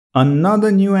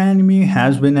Another new anime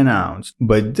has been announced,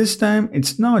 but this time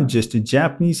it's not just a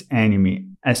Japanese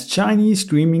anime, as Chinese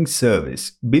streaming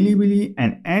service Bilibili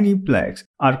and Aniplex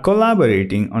are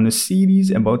collaborating on a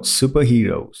series about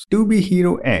superheroes, To Be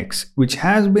Hero X, which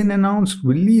has been announced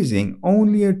releasing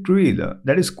only a trailer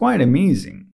that is quite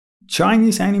amazing.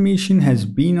 Chinese animation has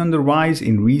been on the rise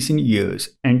in recent years,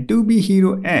 and To Be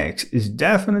Hero X is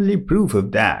definitely proof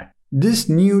of that. This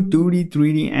new 2D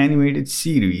 3D animated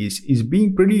series is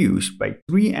being produced by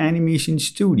three animation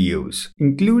studios,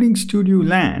 including Studio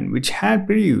Land, which had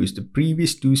produced the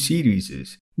previous two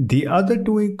series. The other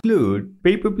two include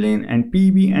Paperplane and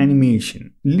PB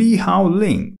Animation. Li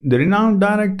Haoling, the renowned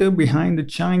director behind the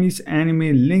Chinese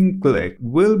anime Link Click,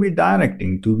 will be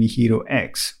directing To Be Hero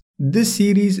X. This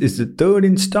series is the third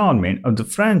installment of the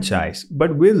franchise,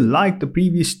 but will, like the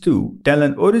previous two, tell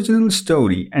an original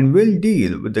story and will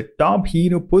deal with the top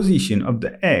hero position of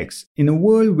the X in a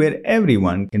world where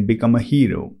everyone can become a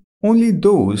hero. Only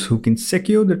those who can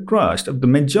secure the trust of the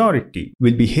majority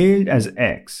will be hailed as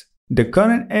X. The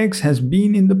current X has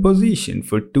been in the position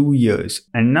for 2 years,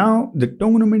 and now the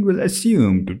tournament will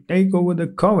assume to take over the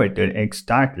coveted X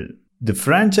title. The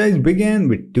franchise began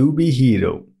with To Be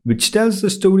Hero, which tells the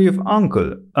story of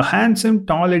Uncle, a handsome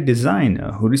toilet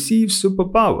designer who receives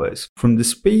superpowers from the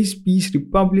Space Peace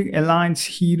Republic Alliance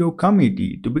Hero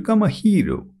Committee to become a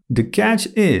hero. The catch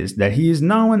is that he is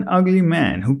now an ugly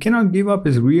man who cannot give up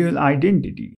his real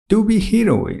identity. To Be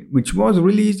Heroine, which was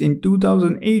released in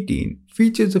 2018,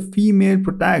 features a female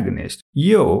protagonist,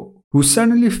 Yo, who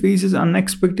suddenly faces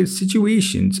unexpected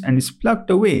situations and is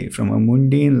plucked away from a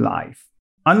mundane life.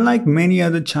 Unlike many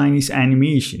other Chinese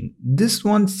animation, this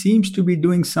one seems to be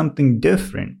doing something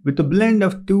different with a blend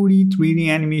of 2D 3D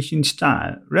animation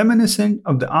style reminiscent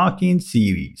of the Arcane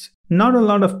series. Not a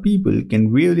lot of people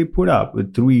can really put up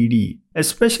with 3D,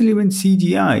 especially when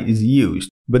CGI is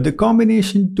used, but the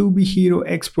combination To Be Hero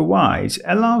X provides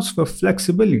allows for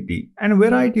flexibility and a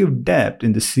variety of depth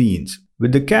in the scenes,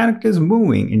 with the characters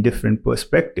moving in different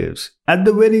perspectives. At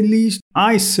the very least,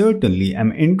 I certainly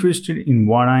am interested in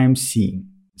what I am seeing.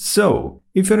 So,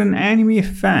 if you're an anime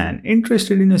fan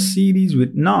interested in a series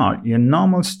with not your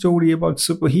normal story about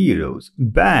superheroes,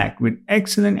 backed with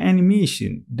excellent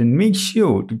animation, then make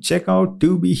sure to check out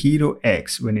To Be Hero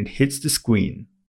X when it hits the screen.